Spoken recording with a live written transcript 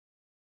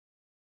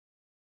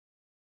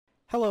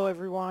Hello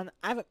everyone,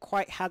 I haven't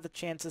quite had the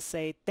chance to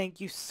say thank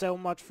you so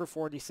much for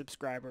 40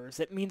 subscribers.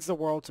 It means the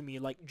world to me,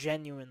 like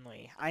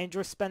genuinely. I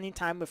enjoy spending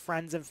time with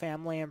friends and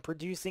family and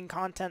producing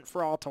content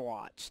for all to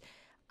watch.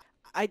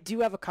 I do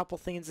have a couple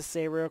things to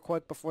say real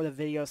quick before the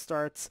video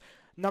starts.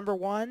 Number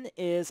one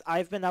is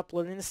I've been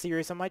uploading a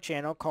series on my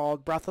channel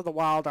called Breath of the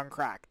Wild on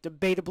Crack.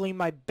 Debatably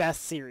my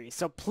best series,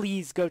 so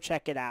please go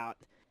check it out.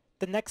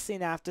 The next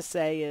thing I have to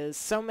say is,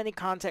 so many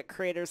content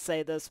creators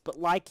say this,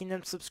 but liking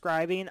and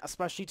subscribing,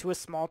 especially to a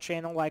small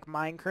channel like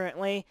mine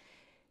currently,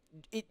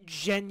 it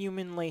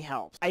genuinely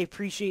helps. I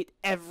appreciate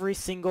every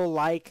single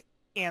like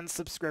and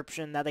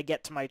subscription that I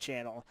get to my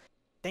channel.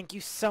 Thank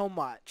you so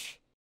much.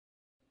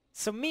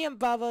 So me and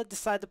Bubba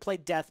decided to play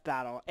Death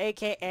Battle,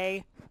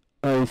 aka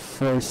I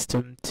Forced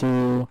Him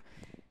To.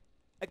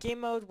 A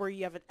game mode where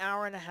you have an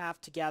hour and a half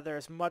to gather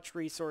as much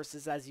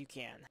resources as you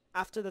can.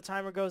 After the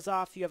timer goes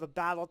off, you have a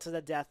battle to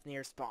the death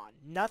near spawn.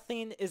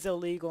 Nothing is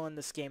illegal in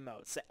this game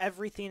mode, so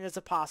everything is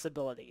a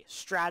possibility.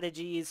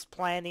 Strategies,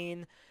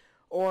 planning,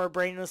 or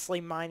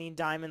brainlessly mining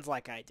diamonds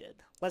like I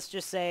did. Let's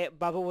just say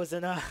Bubba was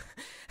in a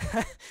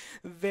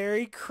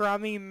very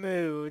crummy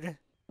mood.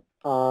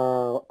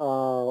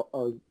 Go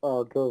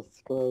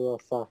screw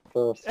yourself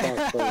first.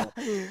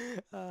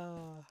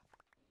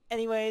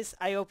 Anyways,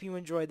 I hope you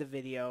enjoy the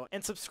video,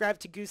 and subscribe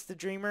to Goose the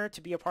Dreamer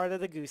to be a part of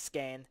the Goose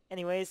Gang.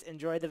 Anyways,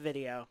 enjoy the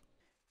video.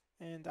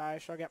 And I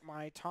shall get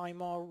my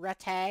timer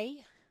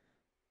ready.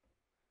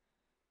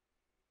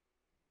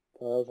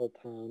 There's a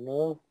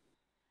timer.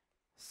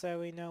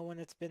 So we know when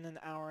it's been an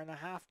hour and a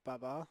half,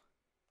 Bubba.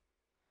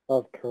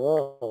 Of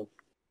course.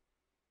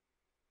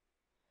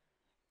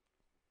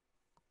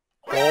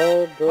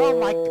 Oh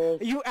my,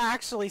 you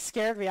actually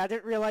scared me. I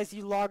didn't realize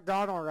you logged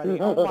on already.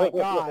 Oh my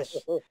gosh.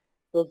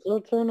 Did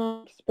you turn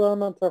on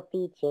experimental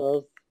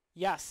features?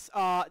 Yes,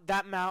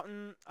 that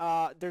mountain,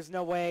 there's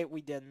no way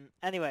we didn't.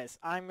 Anyways,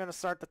 I'm gonna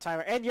start the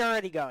timer, and you're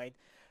already going.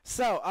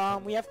 So,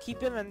 we have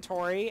keep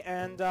inventory,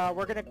 and,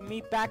 we're gonna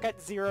meet back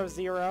at 0,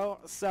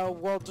 so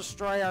we'll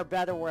destroy our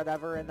bed or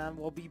whatever, and then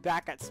we'll be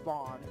back at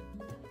spawn.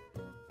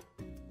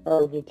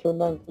 Oh, you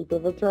turned on keep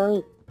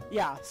inventory?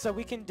 Yeah, so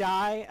we can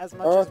die as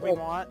much as we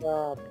want.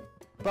 God.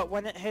 But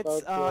when it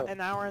hits, an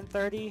hour and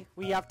 30,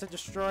 we have to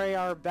destroy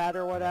our bed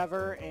or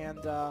whatever, and,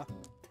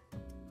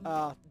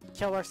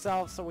 kill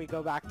ourselves so we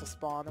go back to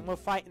spawn. And we'll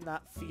fight in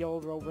that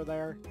field over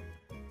there.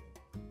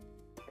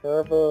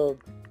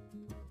 Perfect.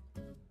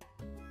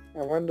 I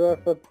wonder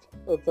if it's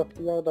a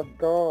field of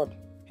God.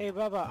 Hey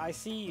Bubba, I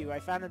see you. I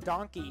found a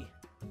donkey.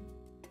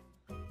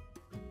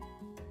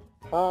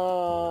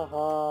 Ha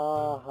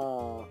ha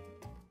ha.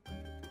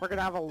 We're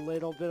gonna have a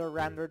little bit of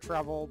render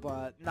trouble,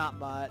 but not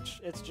much.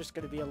 It's just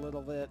gonna be a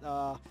little bit,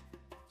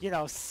 you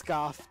know,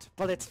 scuffed,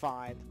 but it's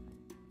fine.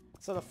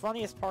 So the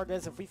funniest part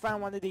is, if we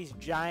find one of these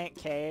giant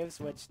caves,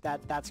 which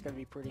that's gonna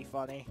be pretty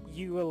funny.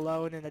 You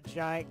alone in a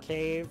giant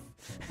cave.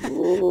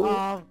 It's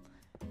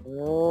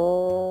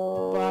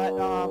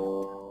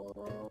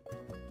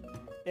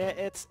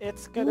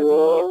gonna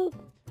be...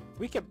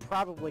 We could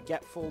probably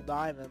get full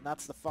diamond,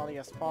 that's the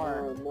funniest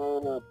part.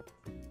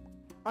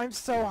 I'm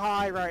so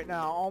high right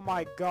now, oh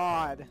my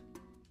god.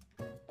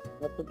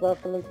 That's a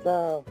definitely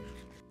tell.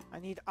 I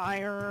need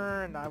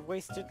iron, I've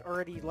wasted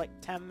already like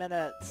 10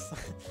 minutes.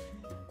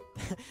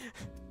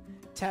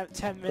 10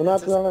 minutes. You're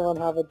not the only one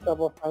having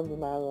trouble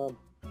finding iron.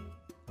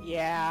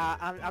 Yeah,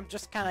 I'm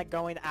just kind of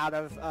going out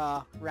of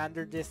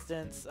render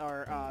distance,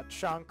 or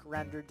chunk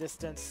render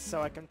distance,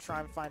 so I can try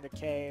and find a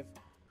cave.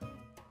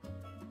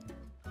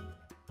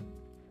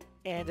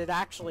 And it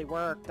actually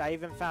worked. I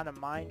even found a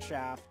mine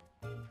shaft.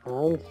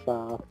 Mine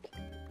shaft?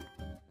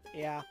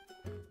 Yeah.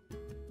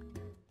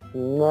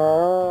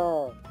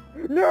 No!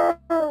 No!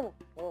 Oh.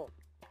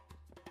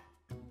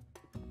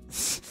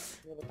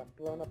 You would have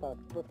blown up a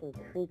freaking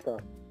creeper.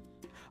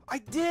 I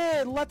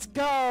did! Let's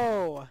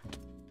go!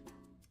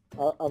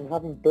 I'm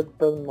having big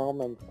brain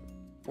moments.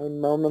 And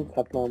moments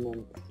have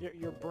moments.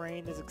 Your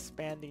brain is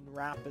expanding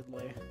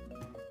rapidly.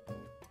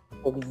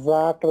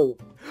 Exactly.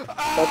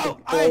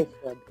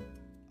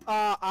 Oh!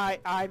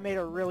 I made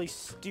a really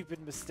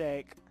stupid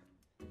mistake.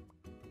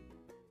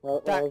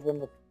 What was in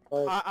the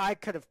place? I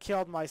could have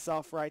killed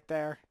myself right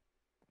there.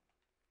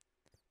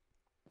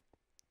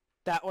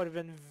 That would have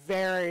been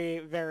very,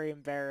 very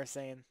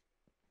embarrassing.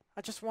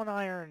 I just want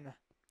iron.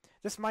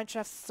 This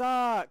mineshaft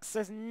sucks.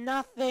 There's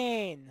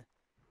nothing.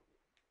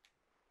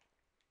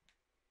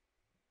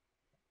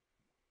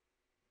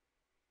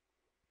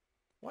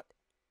 What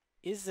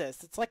is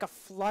this? It's like a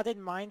flooded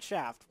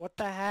mineshaft. What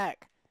the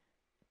heck?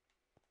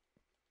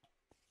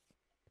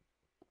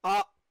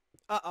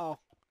 Uh-oh.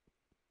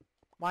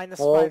 Mine the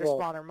spider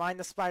spawner, mine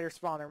the spider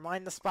spawner,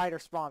 mine the spider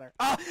spawner.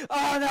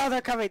 Oh no,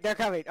 they're coming,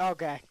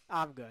 Okay,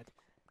 I'm good.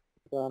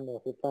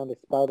 We found a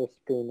spider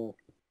spooner.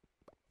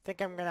 I think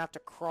I'm gonna have to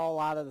crawl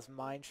out of this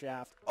mine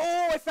shaft.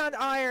 Oh, I found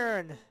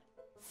iron!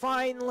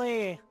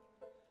 Finally!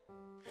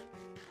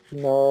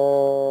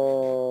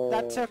 No.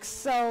 That took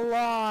so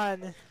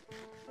long.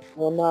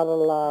 We're not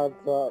allowed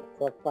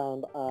to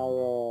find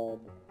iron.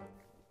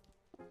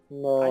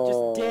 No. I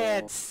just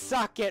did.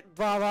 Suck it,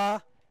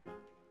 Bubba.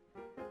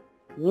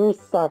 You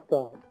suck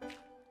up.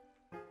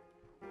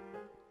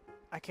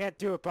 I can't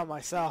do it by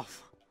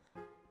myself.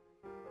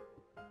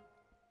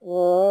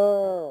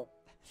 Oh.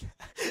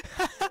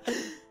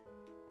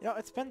 You know,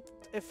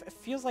 it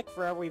feels like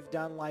forever we've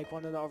done like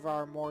one of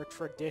our more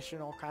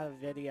traditional kind of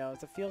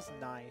videos. It feels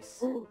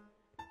nice.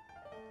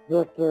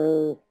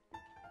 Victory.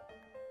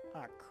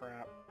 Ah,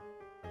 crap.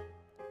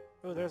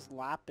 Oh, there's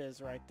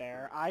Lapis right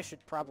there. I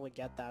should probably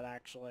get that,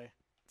 actually.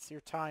 It's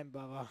your time,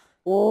 Bubba.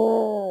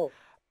 Oh.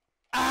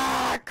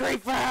 Ah,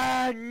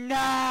 creeper!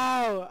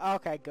 No!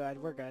 Okay,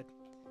 good. We're good.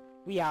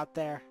 We out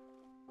there.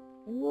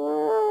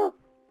 No.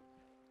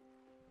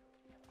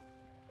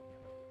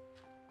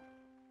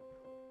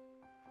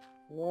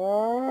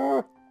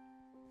 No.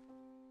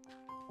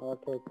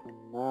 Okay,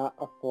 cannot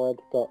afford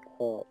to get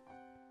hurt.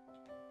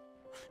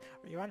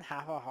 Are you on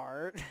half a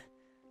heart?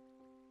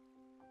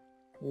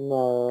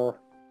 No.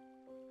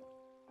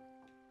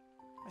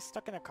 Am I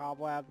stuck in a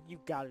cobweb? You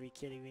gotta be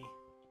kidding me.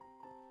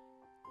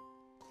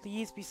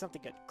 Please be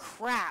something good.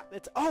 Crap!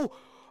 It's... Oh!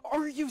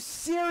 Are you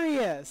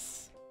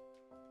serious?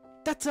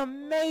 That's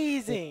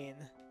amazing!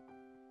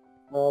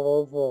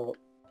 What is it?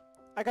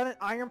 I got an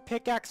iron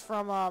pickaxe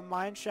from a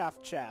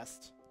mineshaft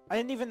chest. I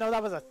didn't even know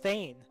that was a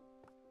thing.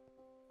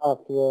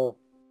 Fuck you.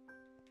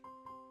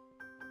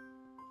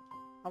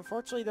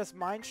 Unfortunately, this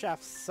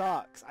mineshaft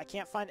sucks. I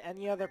can't find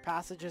any other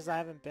passages I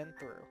haven't been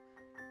through.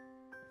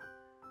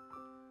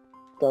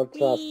 Don't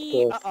trust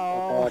Whee! this.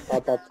 Uh-oh. Okay, I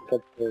thought that's a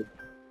good thing.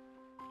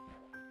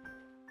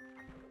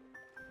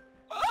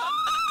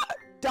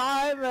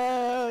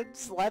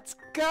 Diamonds! Let's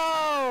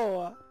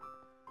go!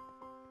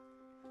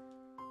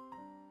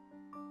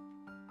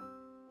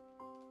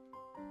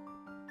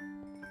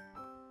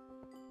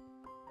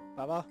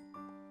 Bubba,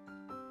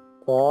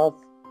 Yes?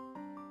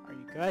 are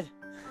you good?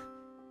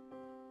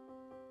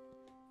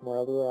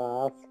 Why do you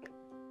ask?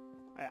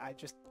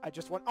 I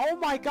just want— Oh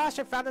my gosh,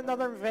 I found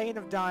another vein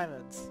of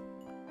diamonds.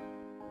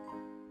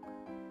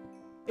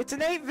 It's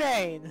an 8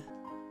 vein!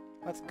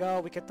 Let's go,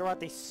 we can throw out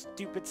these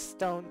stupid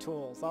stone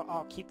tools.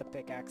 I'll keep the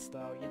pickaxe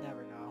though, you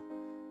never know.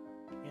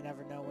 You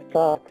never know when you need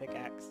a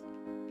pickaxe.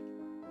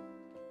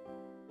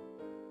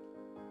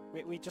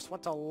 We just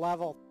went to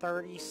level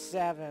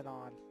 37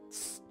 on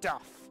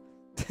stuff.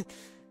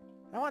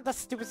 I want that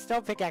stupid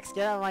stone pickaxe,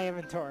 get out of my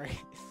inventory.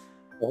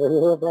 What are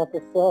you about to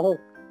say?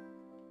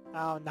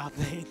 Oh,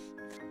 nothing.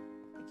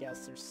 I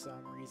guess there's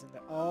some reason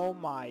that— Oh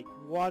my,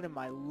 what am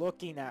I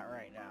looking at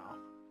right now?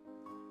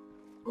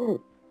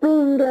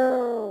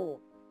 Bingo!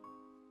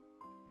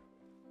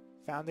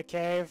 Found a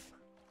cave?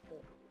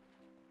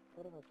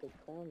 What about this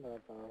camera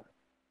though?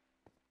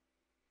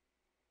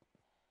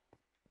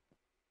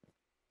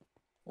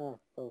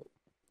 Oh,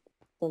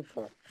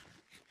 simple.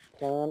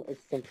 Plan is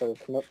simple,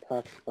 commit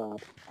tax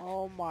fraud.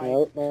 Oh my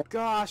No.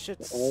 gosh,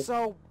 it's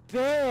so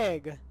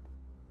big!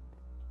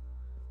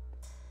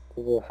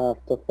 Did you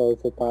have to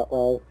face it that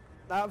way?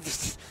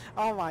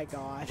 Oh my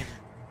god.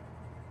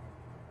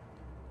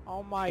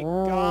 Oh my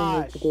All I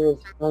gosh. need to do is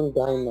find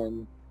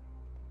diamond.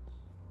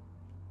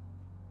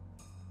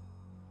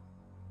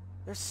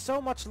 There's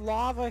so much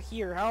lava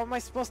here. How am I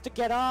supposed to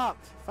get up?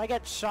 If I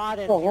get shot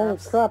in Oh, here, holy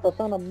crap, I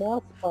found a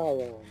moss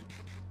biome.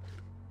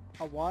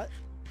 A what?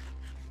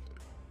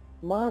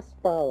 Moss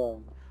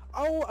biome.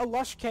 Oh, a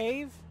lush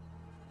cave?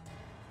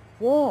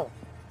 Yeah.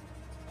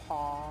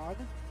 Pod.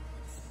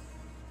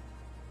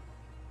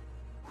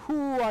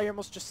 Whew, I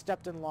almost just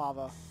stepped in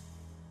lava.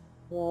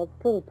 Yeah, it's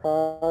pretty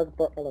hard,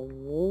 but what I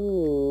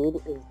need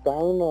is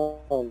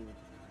diamonds.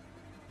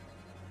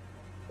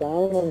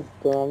 Diamonds,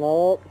 damn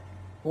it.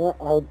 Where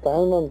are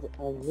diamonds?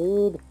 I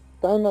need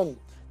diamonds.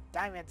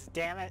 Diamonds,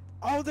 damn it.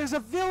 Oh, there's a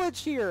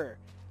village here!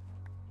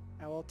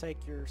 I will take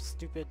your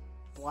stupid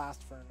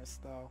blast furnace,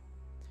 though.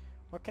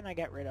 What can I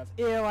get rid of?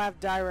 Ew, I have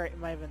diorite in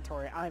my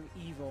inventory. I'm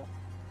evil.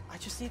 I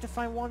just need to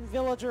find one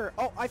villager.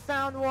 Oh, I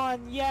found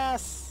one!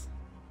 Yes!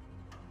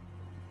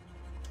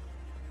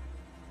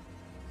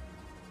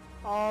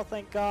 Oh,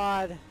 thank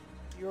God.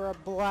 You're a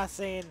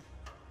blessing.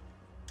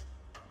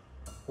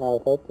 I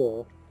hate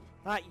you.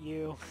 Not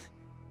you.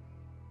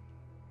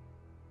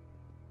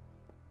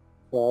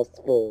 Yes,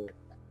 please.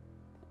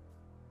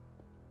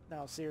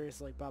 No,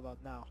 seriously, Bubba,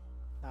 no.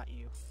 Not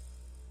you.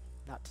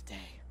 Not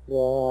today.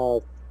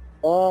 Yes.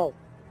 Oh!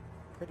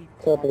 Pretty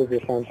Can't believe you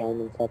boring. found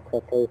diamonds that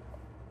quickly.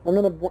 I'm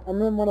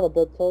in one of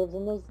the big caves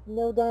and there's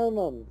no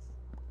diamonds.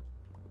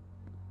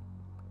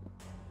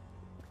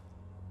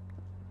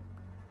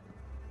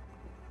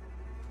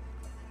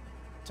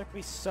 It took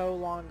me so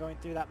long going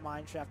through that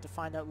mine shaft to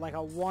find out like a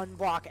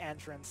 1-block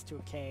entrance to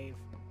a cave.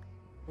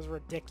 It was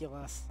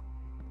ridiculous.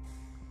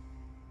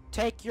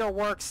 Take your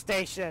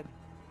workstation!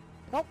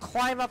 Don't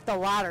climb up the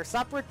ladder!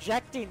 Stop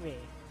rejecting me!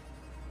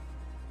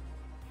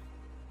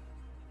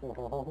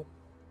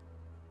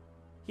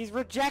 He's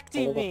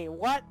rejecting me!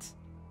 What?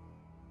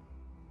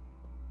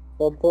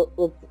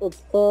 It's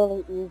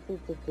fairly easy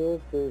to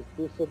do this.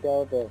 You should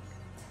know this.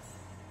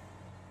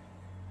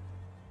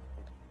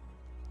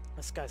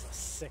 This guy's a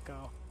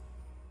sicko.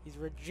 He's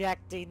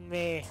rejecting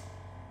me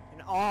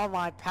and all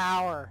my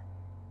power.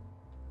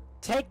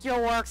 Take your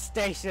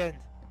workstation!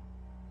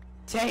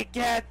 Take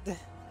it!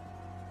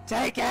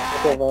 Take Take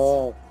it!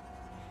 over.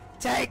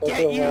 Take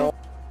Take it, you! over.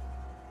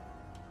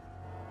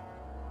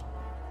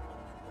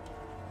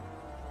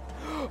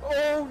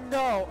 Oh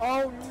no!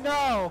 Oh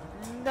no!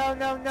 No,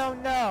 no, no,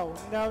 no!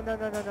 No, no,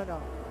 no, no, no,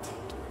 no.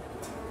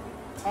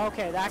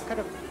 Okay, that could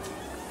have...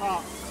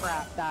 Oh,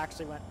 crap. That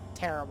actually went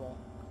terrible.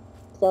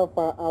 So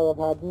far, I have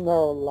had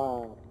no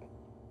luck.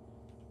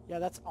 Yeah,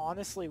 that's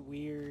honestly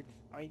weird.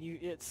 I mean,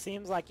 it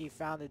seems like you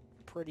found a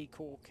pretty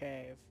cool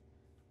cave.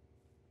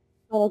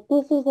 Like,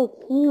 this is a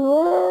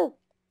hero!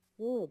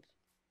 Huge.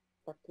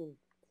 Fucking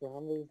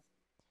zombies.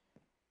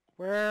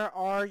 Where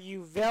are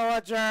you,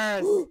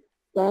 villagers?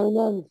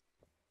 Diamonds!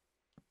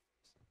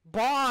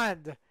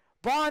 Bond!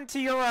 Bond to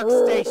your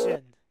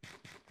workstation!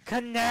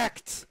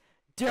 Connect!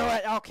 Do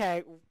it!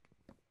 Okay.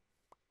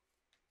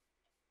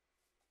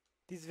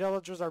 These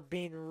villagers are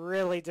being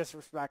really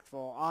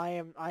disrespectful. I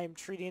am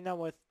treating them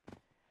with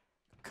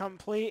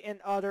complete and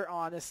utter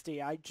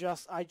honesty. I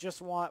just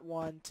want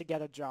one to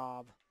get a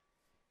job.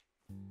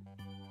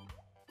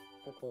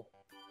 Okay.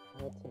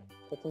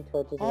 Put some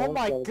torches Oh around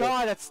my so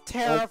god, that's I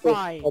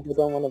terrifying!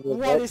 don't want to be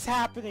What is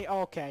happening?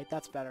 Okay,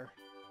 that's better.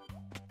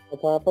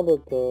 What's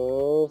happened,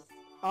 Goose?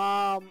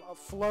 A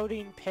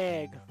floating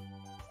pig.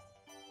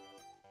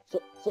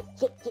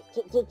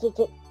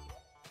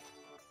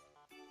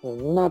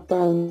 Not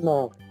down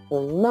there.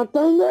 Not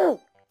down there.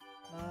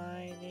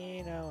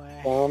 Mining away.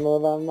 Tell me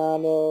the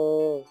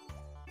money.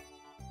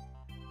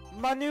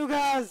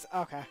 Manugas!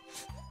 Okay.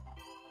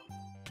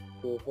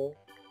 Mhm.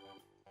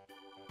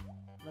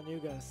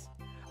 Manugas.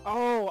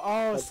 Oh,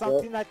 Okay.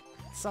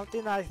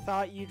 something I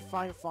thought you'd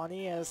find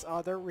funny is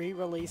they're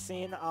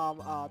re-releasing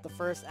the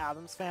first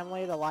Addams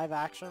Family, the live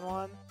action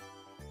one.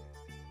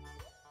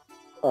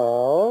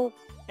 Oh?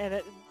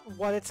 And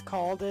what it's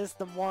called is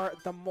the more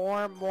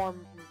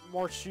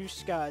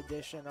Shushka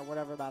edition or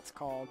whatever that's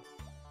called.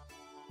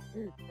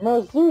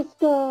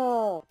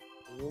 Masuska!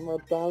 You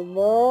must down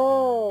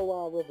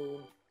low,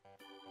 Ravine.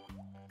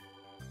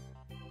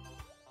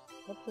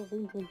 What's the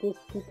reason this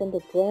keep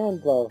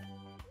underground, though?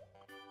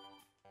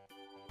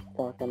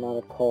 Fuck, I'm out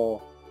of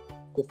coal.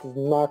 This is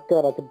not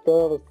good, I can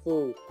barely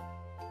see.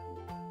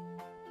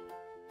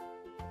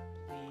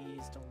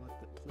 Please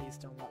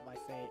don't let my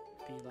fate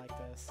be like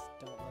this.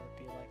 Don't let it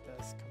be like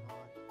this. Come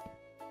on.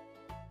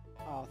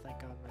 Oh, thank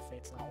God my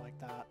fate's not like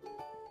that.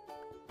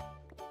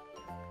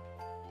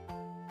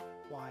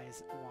 Why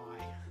is it? Why?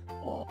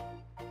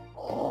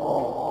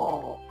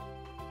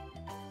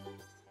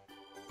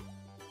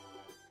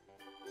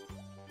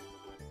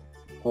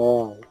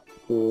 Oh,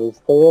 here's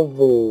the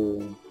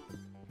ravine.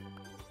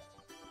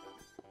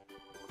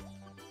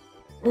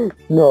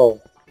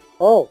 No!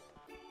 Oh!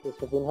 This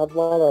ravine has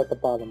water at the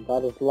bottom.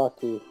 That is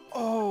lucky.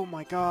 Oh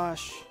my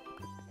gosh.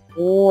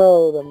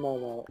 Wait a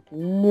minute.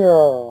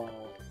 No!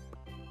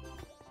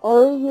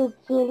 Are you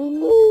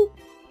kidding me?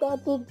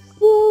 That's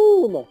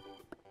insane!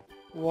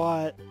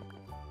 What?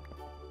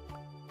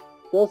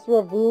 This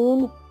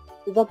ravine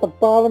is at the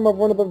bottom of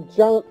one of the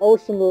giant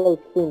ocean lake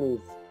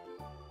thingies.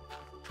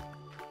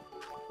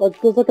 Like,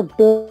 there's like a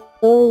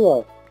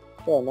barrier.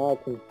 Yeah, now I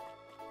can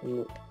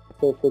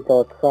safely go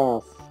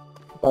across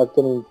without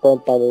getting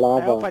burnt by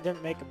lava. I hope I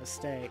didn't make a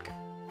mistake.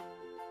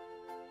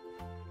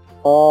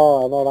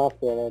 Oh, I know that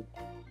feeling.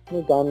 How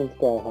many diamonds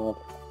do I have?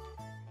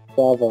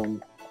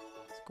 7.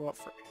 Let's go up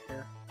for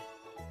air.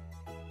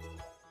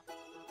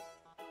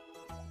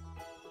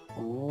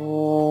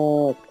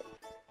 Oh.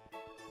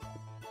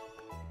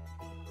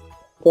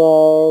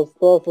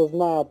 This is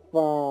not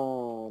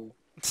fun.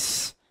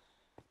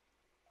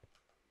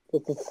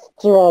 This is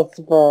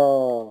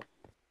stressful.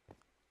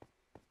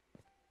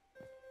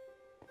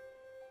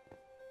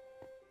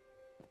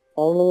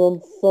 Only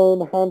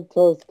insane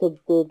hunters could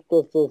think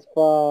this is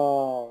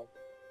fun.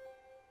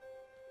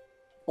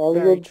 Only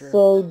Very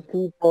insane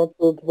people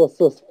think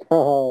this is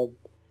fun.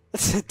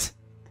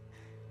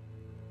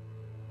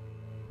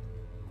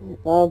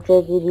 I'm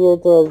taking you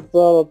to a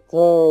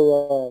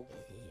sanitarium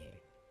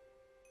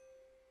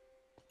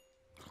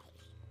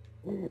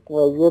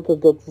where you can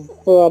get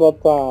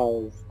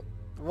sanitized.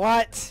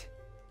 What?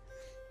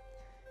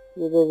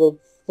 You can get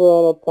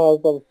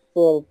sanitized at a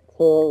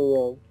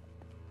sanitarium.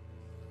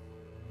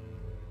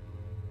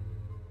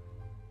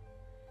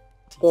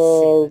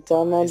 Guys,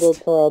 I'm under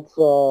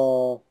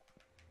pressure.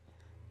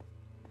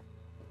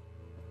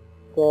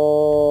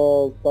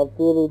 Guys, I'm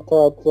feeling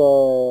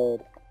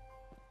tortured.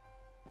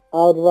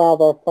 I'd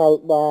rather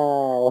fight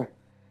now.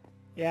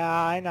 Yeah,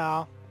 I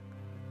know.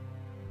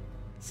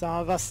 Some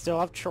of us still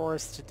have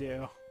chores to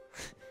do.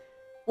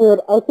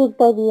 Dude, I think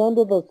by the end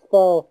of this,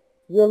 though,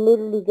 you're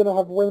literally gonna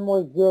have way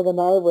more gear than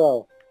I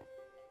will.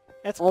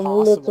 It's I'm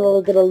possible.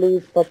 literally gonna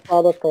lose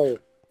pathetically.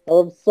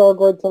 I'm so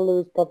going to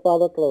lose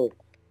pathetically.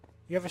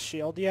 You have a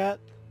shield yet?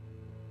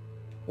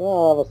 Yeah,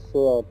 I have a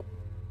shield.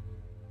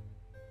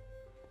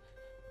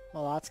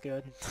 Well, that's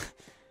good.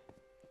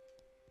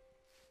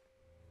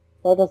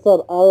 Like I said,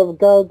 I am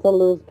going to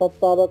lose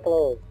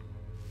pathetically.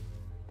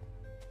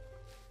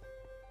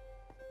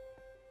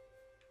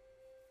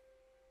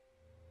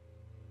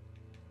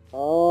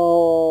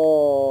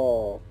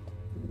 Oh.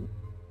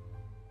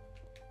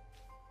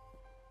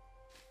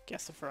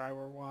 guess if I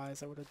were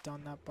wise, I would have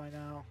done that by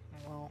now.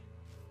 Well.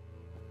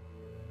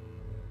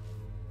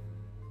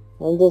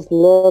 I'm just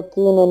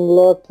looking and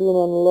looking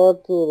and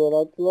looking, and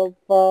I can't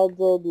find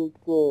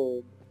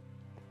anything.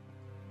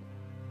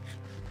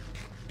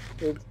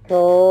 It's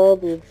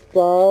cold, it's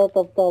dark,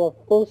 I've got a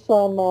fish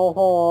on my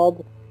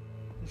head.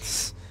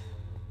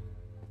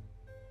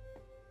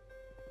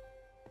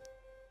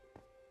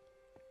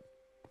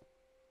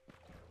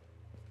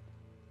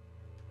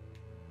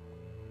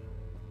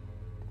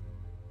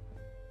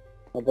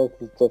 Oh, this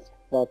is just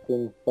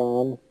fucking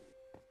fun.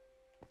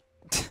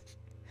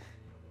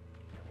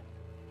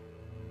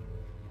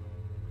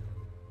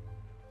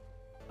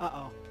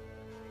 Uh-oh.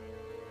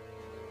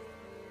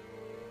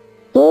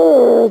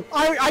 Dude!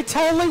 I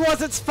totally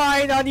wasn't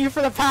spying on you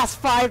for the past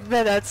 5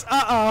 minutes.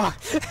 Uh-oh.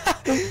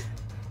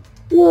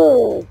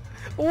 Dude!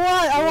 What?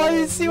 I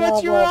wanted to see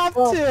what you were up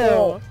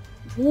to.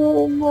 You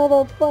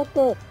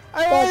motherfucker!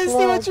 I wanted to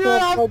see what you were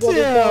up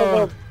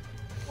to.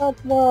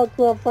 That's why I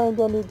can't find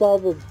any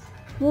diamonds.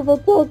 You've been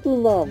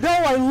taking them. No,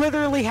 I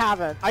literally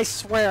haven't. I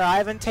swear, I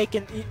haven't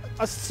taken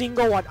a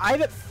single one. I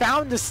haven't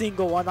found a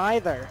single one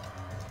either.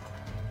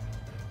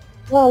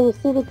 Yeah, you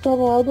see the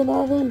trouble I've been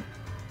having?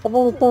 I've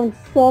only found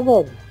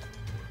 7.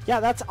 Yeah,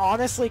 that's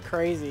honestly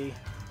crazy.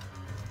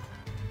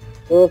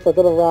 Yes, I'm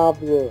gonna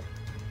rob you.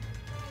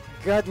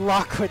 Good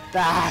luck with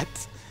that.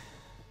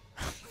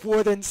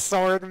 Wooden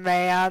sword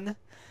man.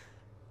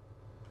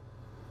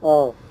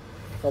 Oh,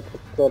 that's a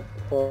good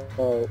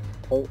point.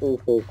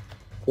 Easy.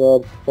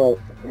 Good point.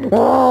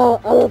 Ah!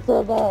 I didn't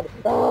so bad!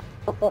 Ah!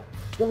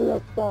 Give me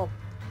your stuff!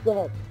 Give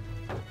it!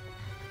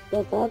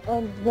 This hunt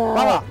ends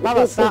now!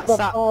 Bubba,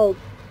 stop.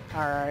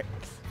 Alright.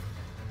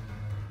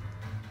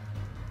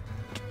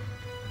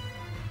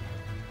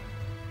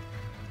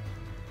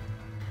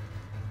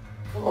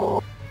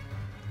 Oh,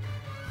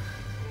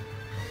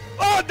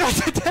 no!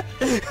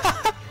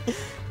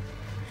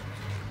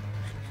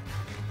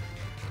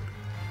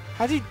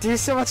 How do you do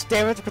so much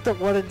damage with the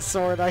wooden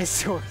sword? I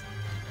swear.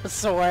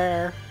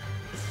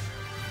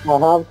 I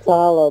have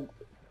talent.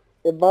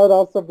 It might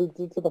also be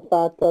due to the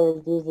fact I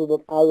was using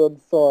an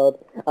iron sword.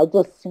 I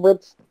just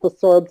switched the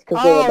swords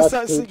because they were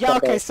next to each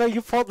other. So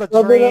you pulled the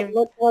So dream. it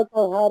looked like I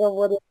had a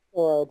wooden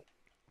sword.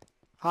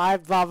 Hi,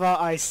 Bubba,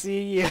 I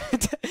see you.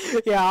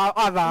 Yeah,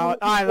 I'm out.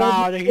 I'm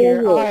out of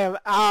here. I am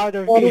out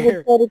of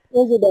here.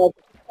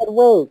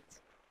 Wait.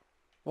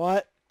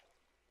 What?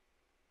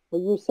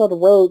 Well, you said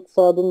wait,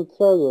 so I didn't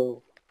kill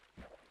you.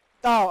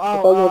 I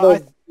thought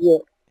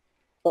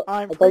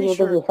you were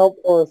going to help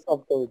or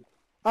something.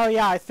 Oh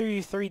yeah, I threw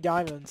you 3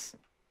 diamonds.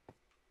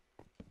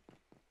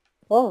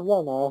 Oh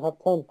yeah, no, I have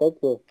 10. Thank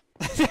you.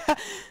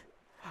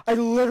 I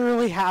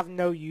literally have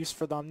no use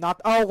for them. Not.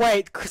 Oh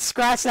wait,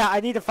 scratch that. I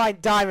need to find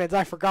diamonds.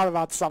 I forgot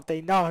about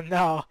something. No.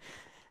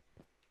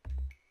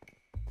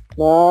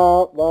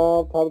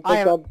 No, time to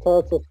take down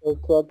torches so you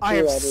can't I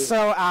am see any.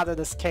 so out of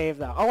this cave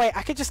though. Oh wait,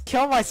 I could just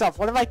kill myself.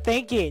 What am I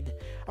thinking?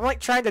 I'm like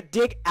trying to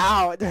dig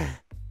out.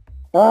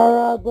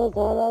 Alright, this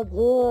one up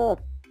here.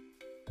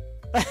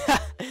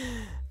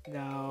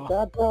 No.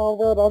 That's all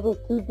right, I'll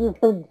just keep you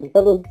from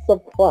getting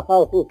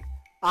supplies.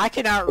 I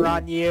can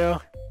outrun you.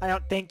 I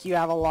don't think you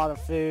have a lot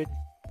of food.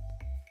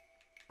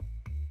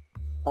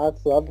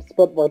 Actually, I've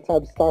spent more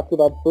time stocking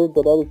on food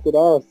than anything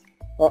else.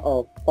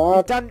 Uh-oh,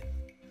 fuck.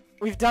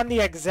 We've done the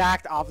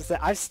exact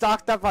opposite. I've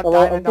stocked up on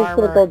Alright, diamond I'm just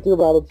armor. gonna go do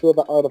manage with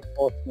the art of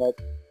bullshit.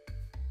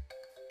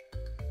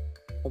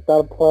 I've got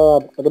a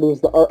plan. I'm gonna use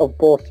the art of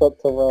bullshit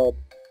to win.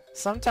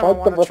 Sometime I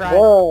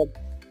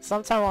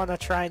want to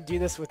try and do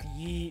this with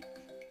Yeet.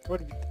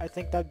 I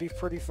think that'd be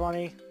pretty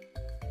funny.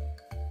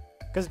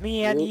 Because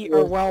me and Yeet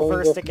are well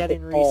versed at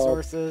getting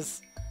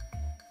resources.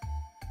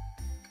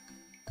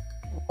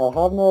 I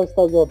have noticed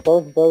that you're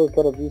both very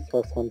good at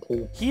resource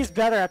hunting. He's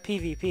better at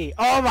PvP.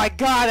 Oh my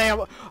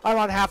god, I'm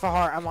on half a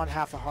heart. I'm on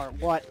half a heart.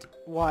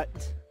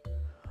 What?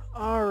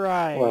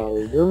 Alright. Well,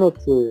 you're not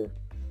too.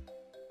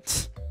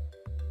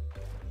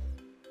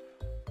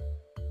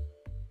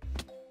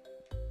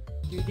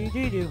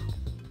 Do.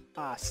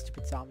 Ah,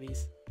 stupid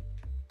zombies.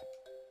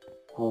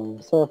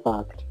 So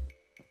fact.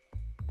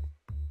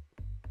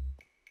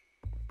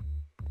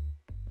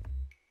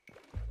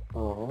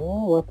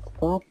 Oh, what's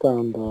that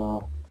down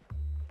there?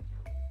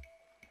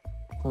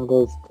 What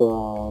is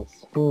this?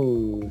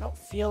 I don't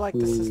feel like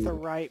this is the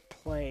right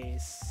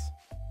place.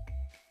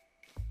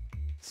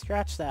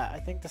 Scratch that. I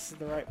think this is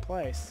the right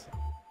place.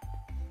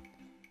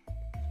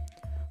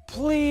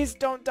 Please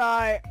don't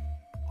die.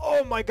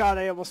 Oh my god,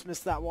 I almost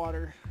missed that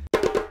water.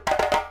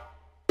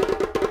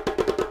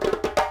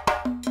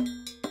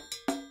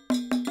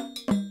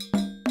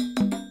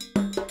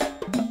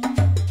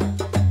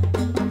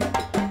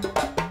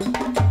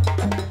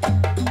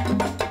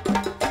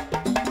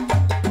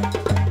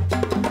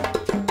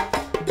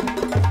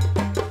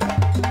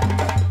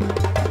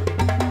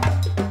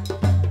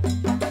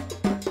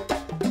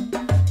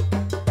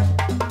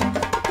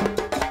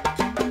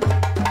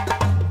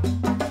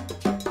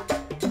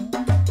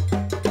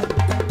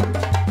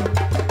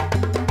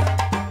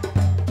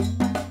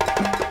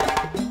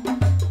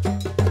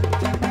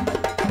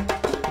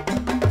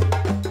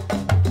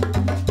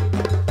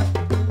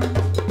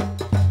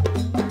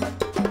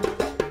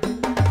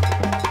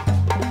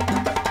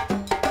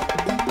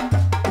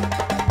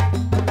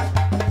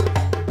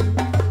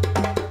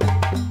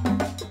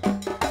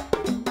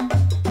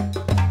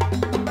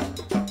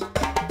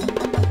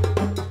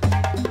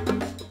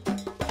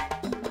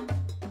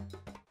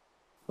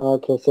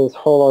 Okay, so this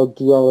whole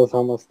ordeal is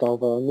almost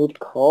over. I need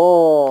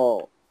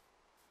coal.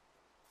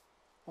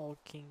 Old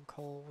King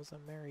Cole was a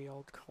merry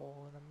old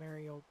Cole, and a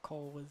merry old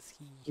Cole was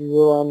he.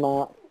 You are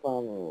not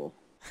funny.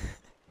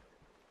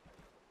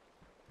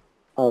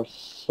 Oh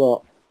shit.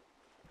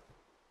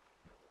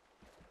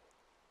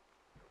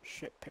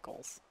 Shit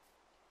pickles.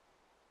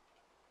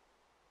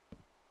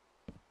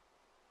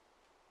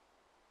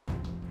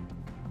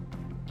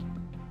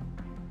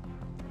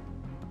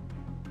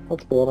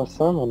 That's weird, I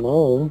saw my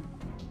name.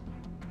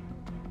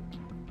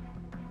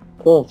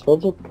 Chris,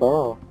 where'd you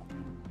go?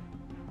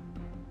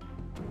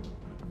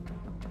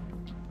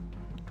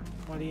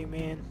 What do you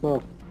mean?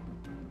 No.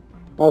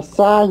 I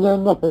saw your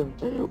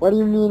name! What do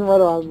you mean, what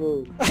do I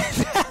mean?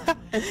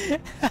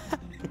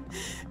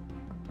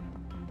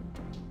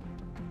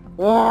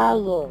 Where are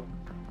you?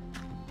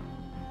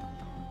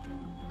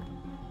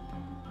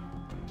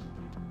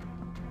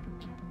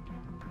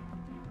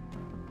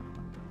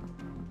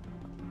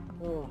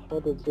 Oh,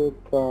 where did you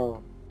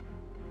go?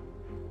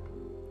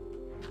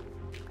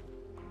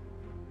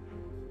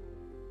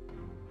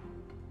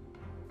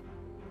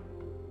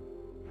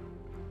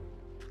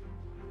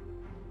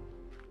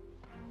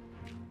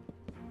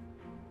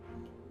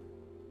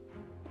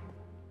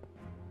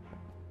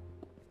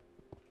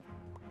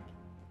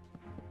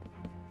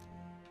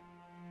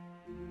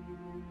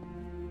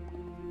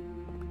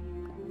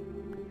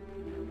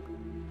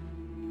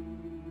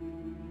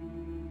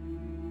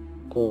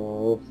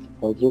 Chris,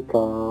 where'd you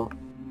go?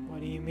 What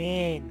do you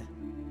mean?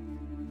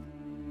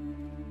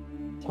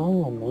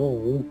 Tell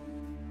me.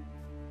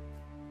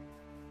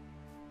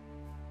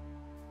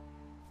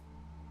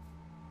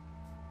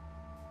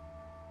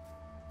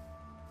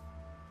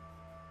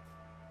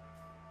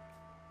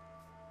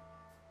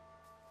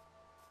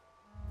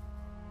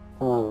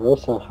 Oh, I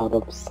wish I had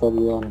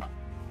obsidian.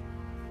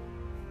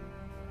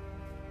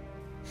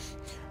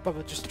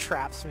 Bubba just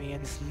traps me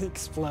and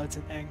explodes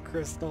an end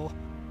crystal.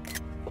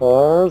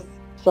 Chris,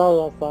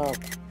 show yourself.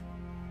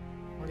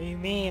 What do you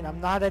mean? I'm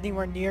not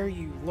anywhere near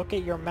you. Look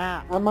at your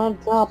map. I'm on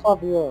top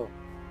of you.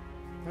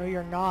 No,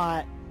 you're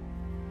not.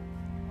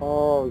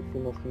 Oh, you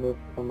must move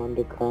from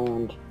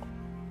underground.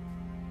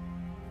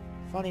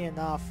 Funny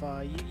enough,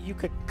 you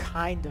could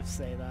kind of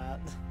say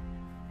that.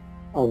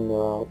 I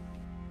know.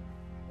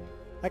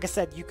 Like I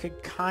said, you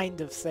could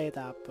kind of say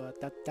that, but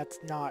that's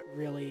not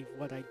really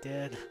what I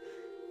did.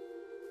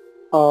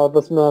 Oh,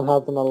 this man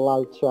has an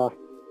elytra.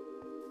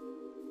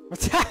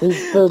 What's that?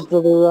 He's been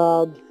to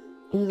the end.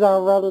 He's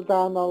already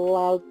got an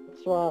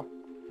elytra.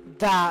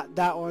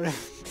 That would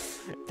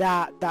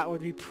that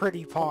would be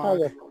pretty Oh, par.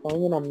 you're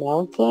climbing a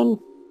mountain?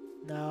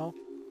 No.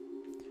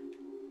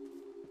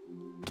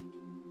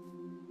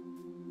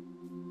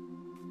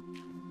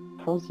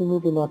 How's he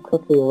moving that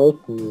quickly away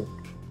from you?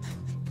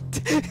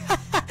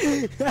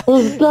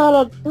 He's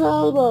got it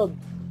traded!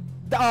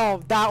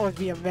 Oh, that would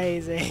be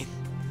amazing.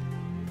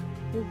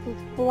 He's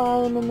just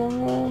flying in the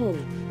rain.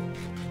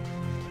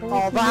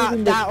 Oh,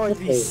 that would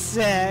be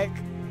sick.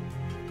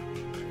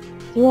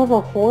 Do you have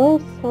a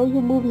horse? How are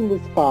you moving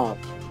this fast?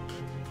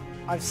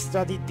 I've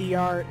studied the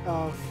art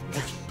of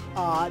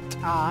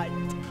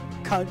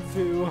kung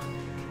fu.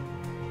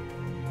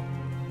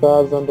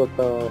 Guys under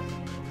Paris.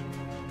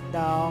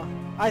 No,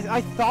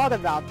 I thought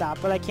about that,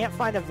 but I can't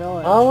find a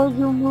village. How are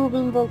you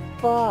moving this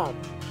fast?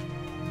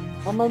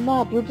 On my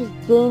map, you're just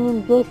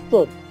gaining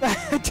distance.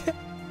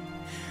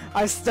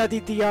 I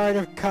studied the art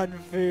of kung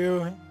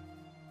fu.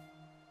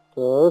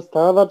 Just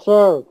tell the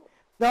truth.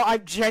 No,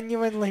 I'm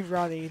genuinely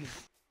running.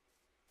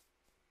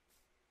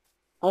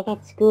 I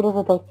got screwed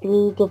over by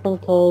 3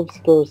 different caves,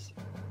 Goose.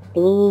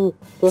 3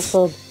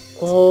 different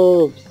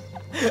caves.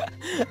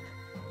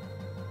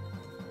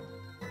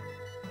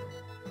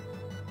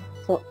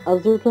 So,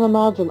 as you can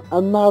imagine,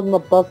 I'm not in the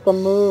best of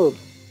mood.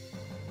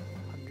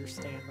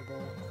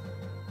 Understandable.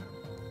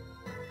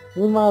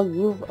 Meanwhile,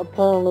 you've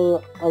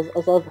apparently,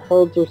 as I've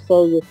heard you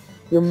say,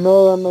 you may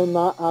or may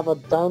not have a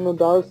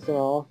diamond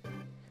arsenal.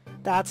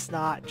 That's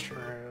not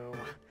true.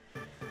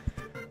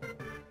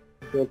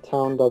 Your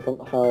town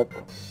doesn't help.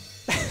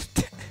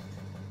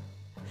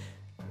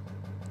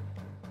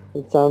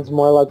 It sounds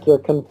more like you're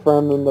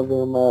confirming the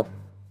rumor.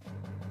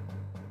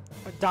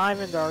 A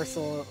diamond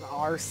arsenal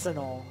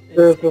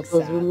This is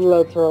is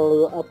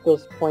literally, at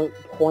this point,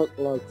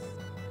 pointless.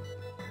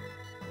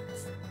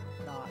 It's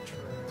not true.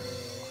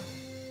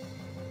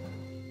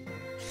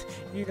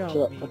 You don't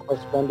Shit, mean of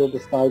course, that. Brenda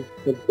decides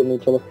to give me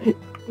each other.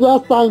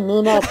 Yes, I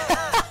mean it!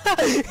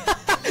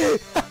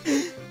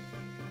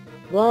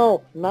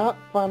 No, not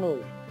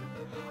funny.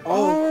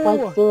 I'm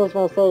quite serious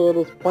when I say it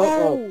is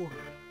pointless. Oh!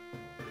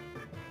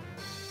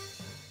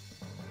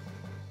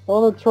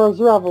 All the chores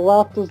you have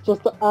left is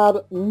just to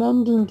add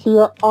mending to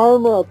your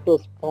armor at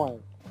this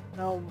point.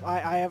 No,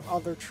 I have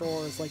other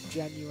chores, like,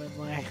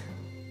 genuinely.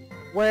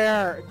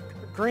 Where?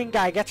 Green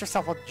guy, get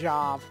yourself a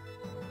job.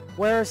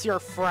 Where's your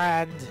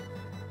friend?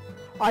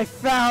 I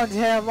found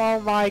him, oh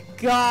my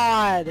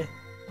god!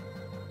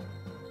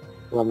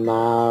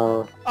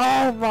 Lamar.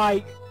 Oh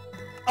my...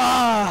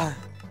 Ah!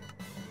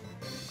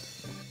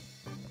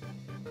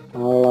 I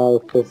love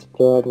life is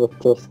filled with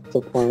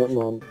disappointment.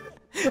 Always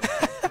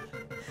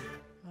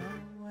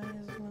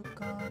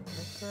look on the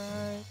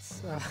bright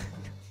side.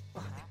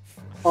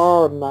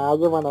 Oh, now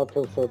you want to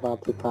push your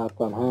body past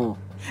them, huh?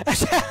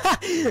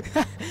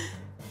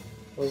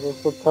 There's a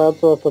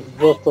potential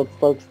existence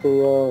thanks to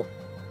you.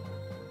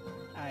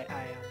 I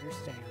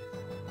understand.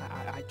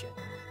 I genuinely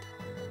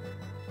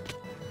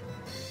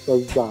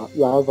Yeah,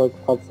 I was like,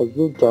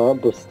 you don't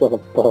understand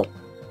that.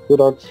 You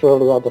don't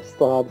truly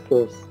understand,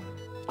 Goose.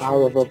 I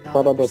was in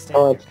front of the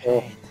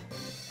torture.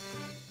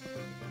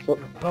 Your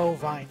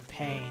bovine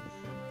pain.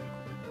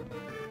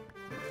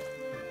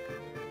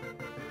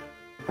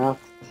 Huh?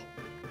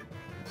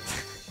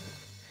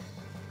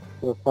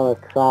 You're full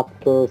of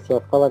crap, Goose.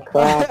 You're full of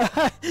crap.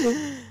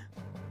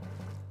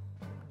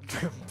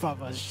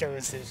 Bubba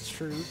shows his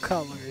true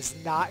colors,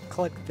 not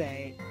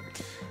clickbait.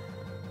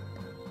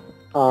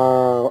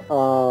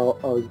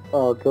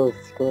 Oh, Goose,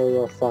 screw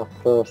yourself,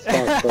 Goose.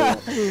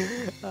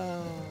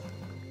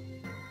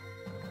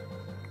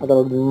 I'm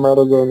gonna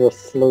murder you in your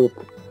sleep.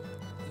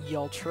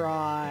 You'll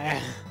try.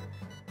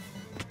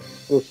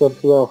 You should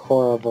feel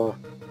horrible.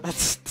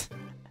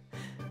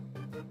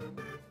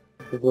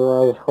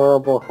 You're a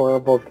horrible,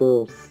 horrible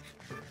Goose.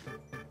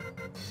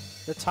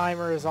 The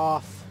timer is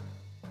off.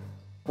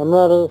 I'm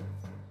ready.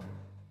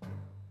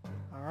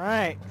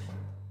 Alright.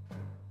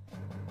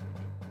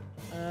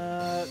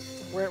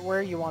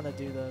 Where you want to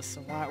do this?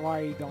 And why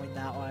are you going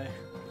that way?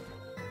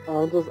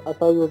 I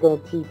thought you were gonna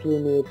TP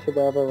me to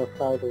wherever we're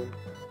fighting.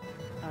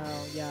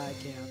 Oh, yeah, I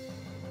can.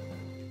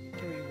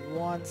 Give me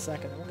 1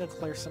 second. I'm gonna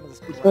clear some of this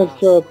grass. Make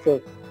sure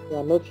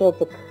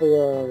it's a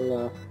clear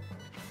area.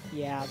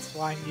 Yeah, that's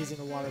why I'm using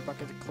the water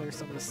bucket to clear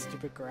some of this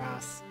stupid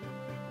grass.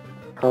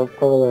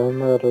 Hopefully I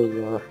murder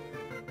you.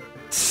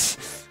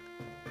 Because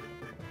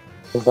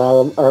I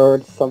am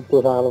owed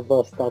something out of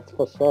this, that's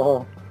for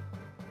sure.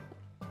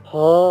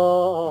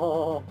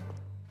 Oh.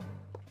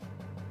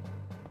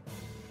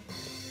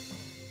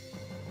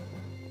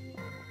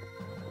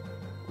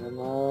 And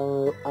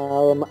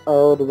I am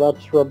owed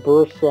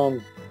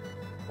retribution.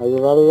 Are you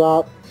ready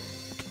yet?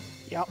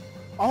 Yep.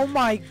 Oh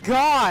my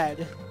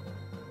god!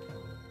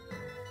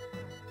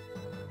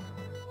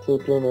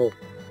 TP me.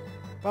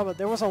 Bubba,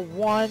 there was a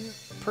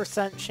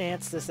 1%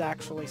 chance this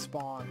actually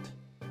spawned.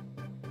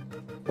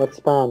 What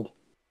spawned?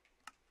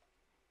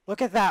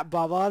 Look at that,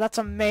 Bubba. That's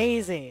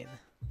amazing.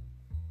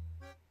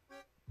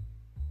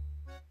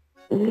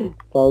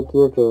 Thank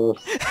you,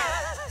 Goose.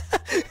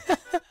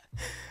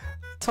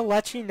 To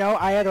let you know,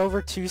 I had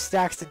over 2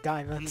 stacks of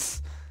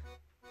diamonds.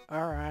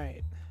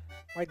 Alright.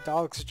 My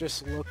dog's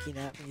just looking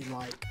at me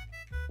like,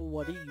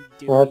 what are you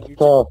doing? Let's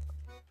go.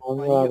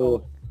 I'm ready.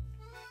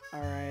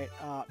 Alright,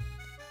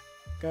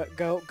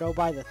 go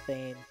by the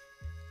thing.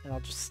 And I'll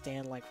just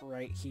stand like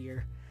right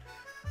here.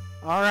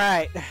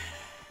 Alright.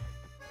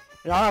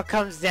 It all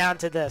comes down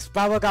to this.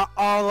 Bubba got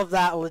all of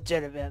that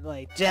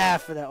legitimately.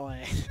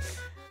 Definitely.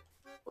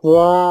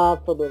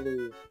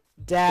 Definitely.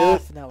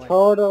 Definitely. This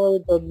totally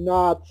did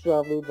not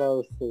show me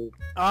mercy.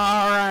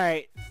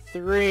 Alright.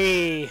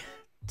 3,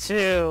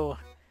 2,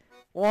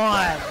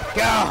 1,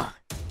 go!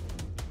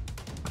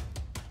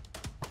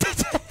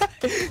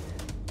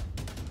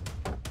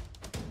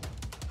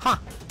 Huh.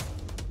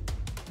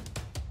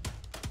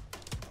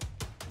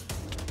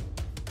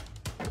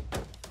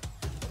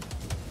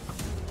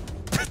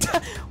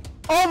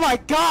 Oh my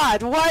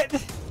god,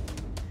 what?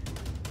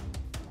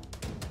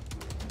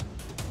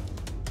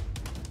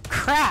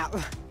 Crap.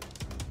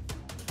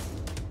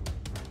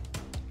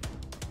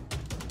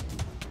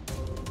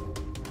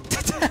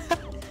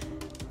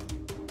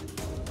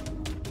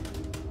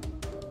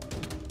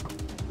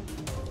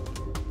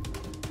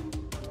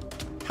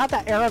 How'd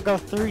that arrow go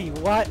through you?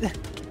 What?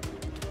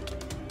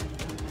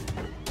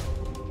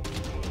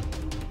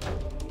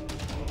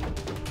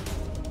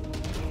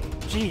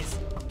 Jeez.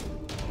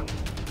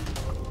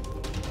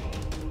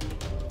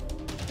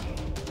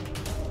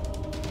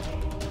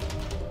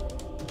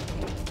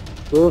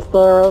 You stay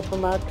away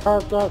from that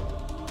carcass.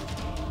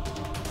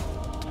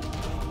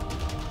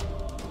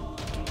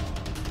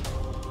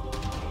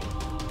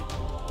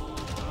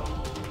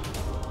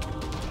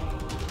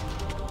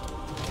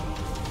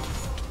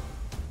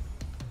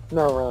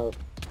 No way.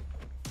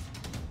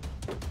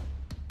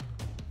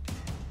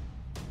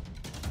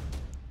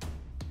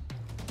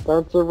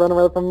 Don't you run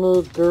away from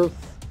me, Goose.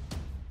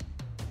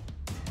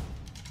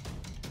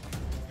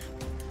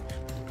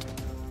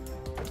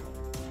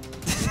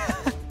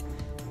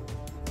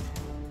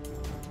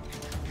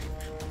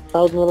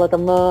 Fight me like a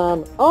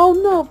man. Oh,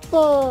 no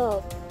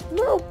fair!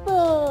 No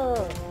fair!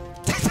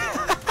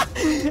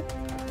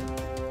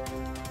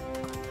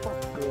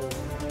 Fuck you.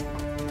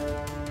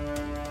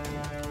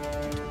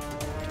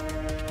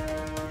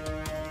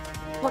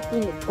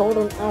 Fucking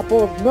golden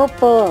apples, no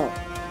fair!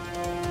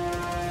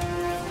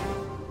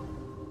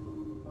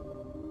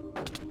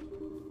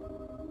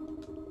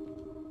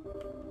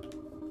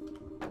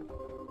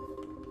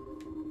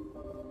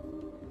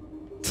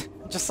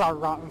 Just saw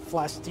rotten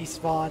flesh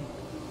despawn.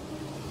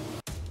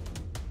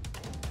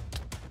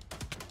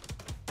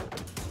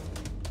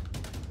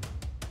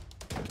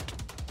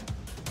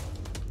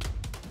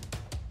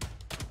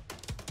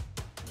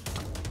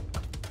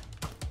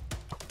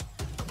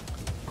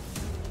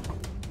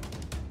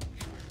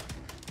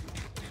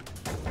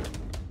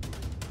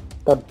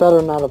 That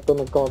better not have been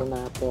a golden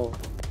apple.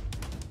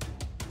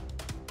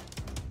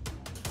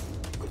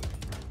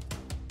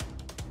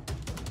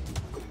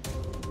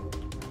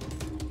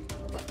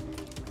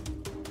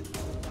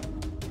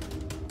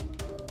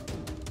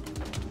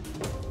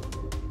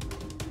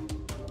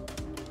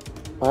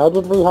 Why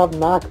did we have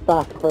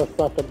knockback for a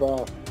second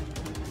there?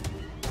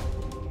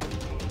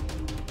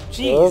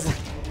 Jeez.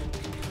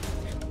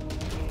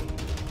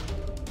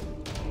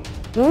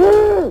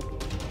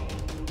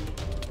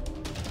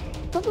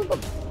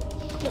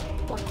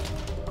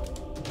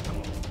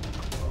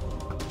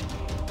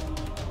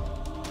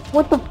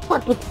 What the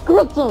fuck? It's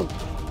glitching!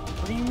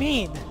 What do you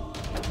mean?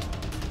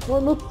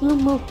 What makes you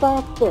move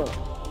faster?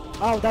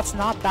 Oh, that's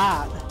not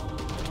that.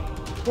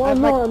 Well,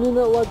 no, I mean it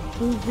like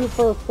sees you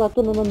for a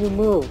second and then you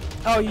move.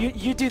 Oh,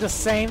 you do the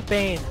same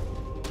thing.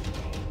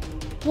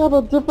 Yeah,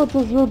 the difference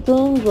is you're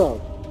dangerous.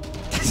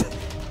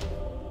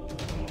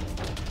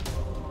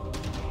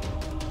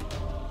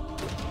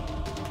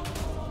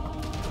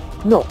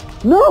 No!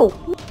 No!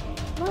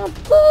 Not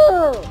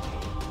fair!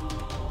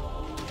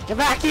 Get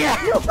back here!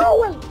 No,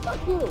 go away!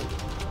 Fuck you!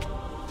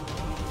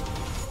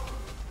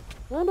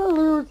 And I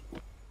lose.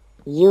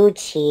 You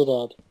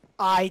cheated.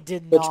 I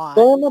did not.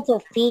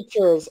 Experimental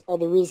features are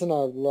the reason I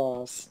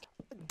lost.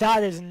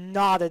 That is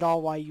not at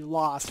all why you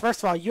lost.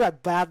 First of all, you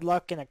had bad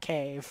luck in a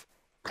cave.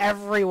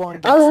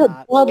 Everyone gets I had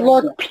that. bad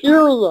luck,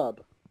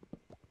 period.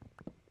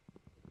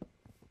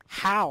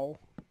 How?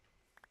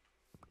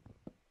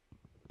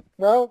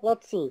 Well,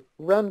 let's see.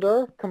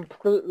 Render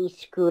completely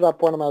screwed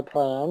up one of my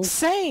plans.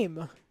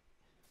 Same!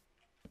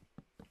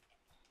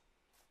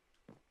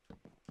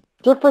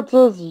 Difference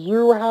is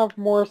you have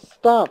more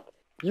stuff.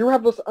 You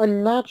have this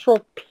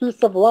unnatural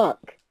piece of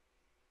luck.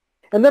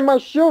 And then my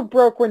shield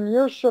broke when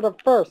yours should have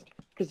first.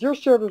 Because your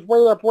shield was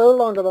way up way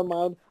longer than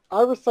mine.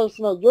 I was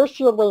slicing out your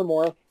shield way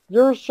more.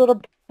 Yours should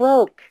have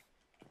broke.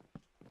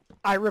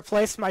 I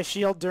replaced my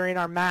shield during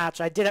our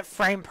match. I did it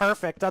frame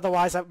perfect,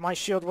 otherwise my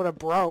shield would have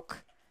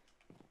broke.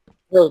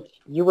 Wait,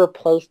 you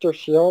replaced your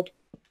shield?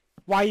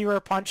 While you were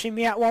punching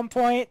me at one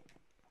point?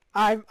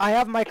 I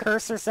have my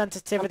cursor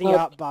sensitivity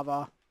up,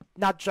 Bubba.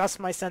 Not just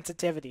my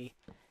sensitivity.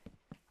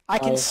 I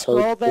can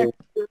scroll there.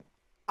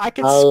 I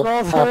can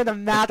scroll there in a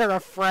matter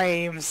of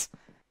frames.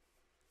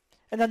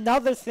 And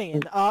another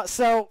thing,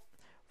 so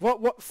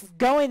what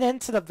going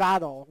into the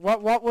battle,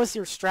 what was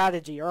your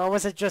strategy, or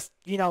was it just,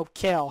 you know,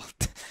 kill?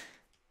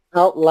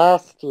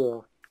 Outlast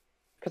you.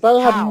 Because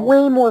I had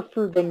way more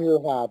food than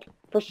you had,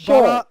 for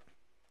sure.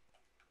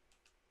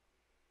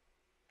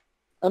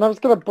 And I was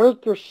gonna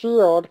break your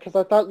shield because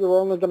I thought you were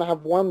only gonna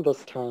have one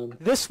this time.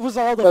 This was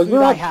all the so food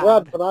you I had had.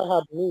 bread, but I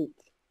had meat.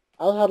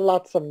 I had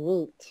lots of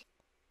meat.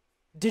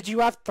 Did you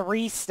have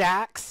 3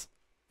 stacks?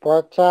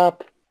 Pork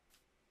chop.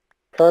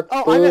 Cooked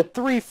beef. I got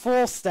 3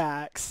 full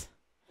stacks.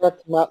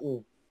 Cooked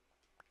mutton.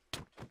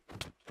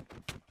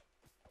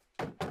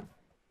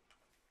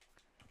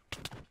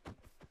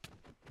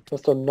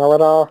 Mr.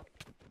 Know-it-all.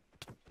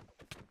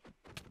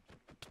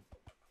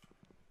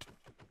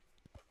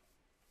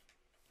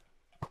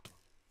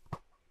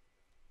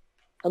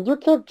 And you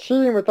kept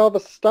cheating with all the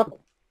stuff.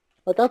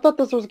 Like, I thought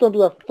this was going to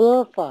be a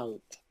fair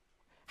fight.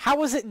 How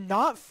was it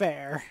not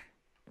fair?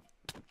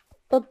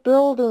 The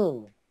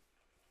building.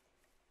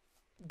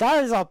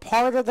 That is a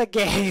part of the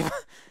game.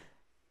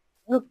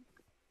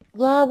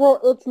 Yeah, well,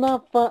 it's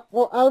not fun.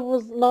 Well, I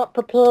was not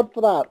prepared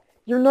for that.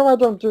 You know I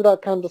don't do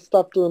that kind of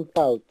stuff during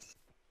fights.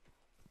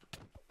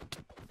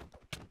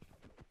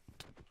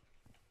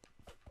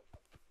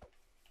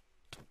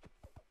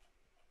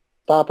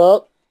 Stop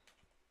it.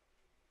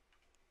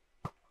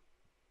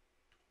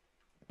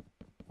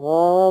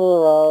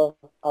 Well,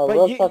 anyway,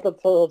 I wish I could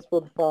say it's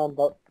been fun,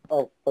 but...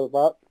 Oh, wait,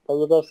 what? What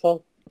were you going to say?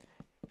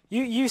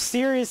 You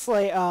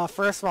seriously,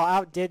 first of all,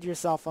 outdid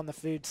yourself on the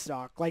food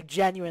stock. Like,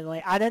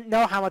 genuinely. I didn't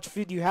know how much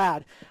food you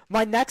had.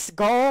 My next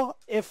goal,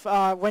 if,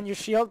 when your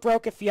shield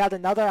broke, if you had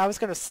another, I was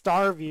gonna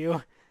starve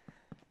you.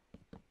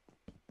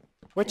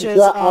 Which is,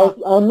 yeah,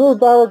 I knew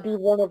that would be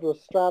one of your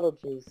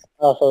strategies.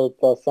 I hate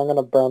this. I'm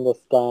gonna burn this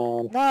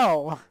down.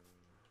 No.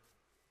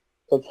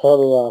 It's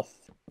hideous.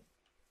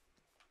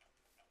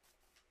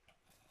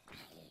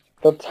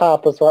 The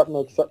top is what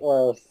makes it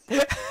worse.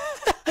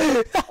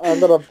 I'm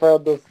gonna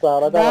burn this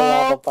down. I got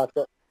a lava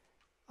bucket.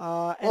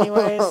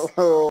 Anyways,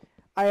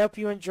 I hope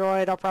you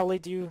enjoyed. I'll probably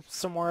do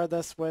some more of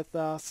this with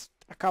a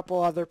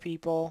couple other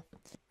people.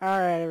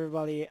 Alright,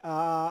 everybody.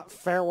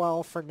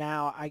 Farewell for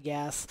now, I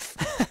guess.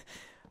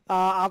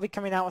 I'll be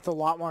coming out with a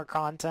lot more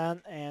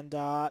content, and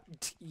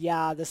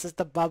yeah, this is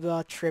the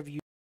Bubba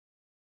tribute.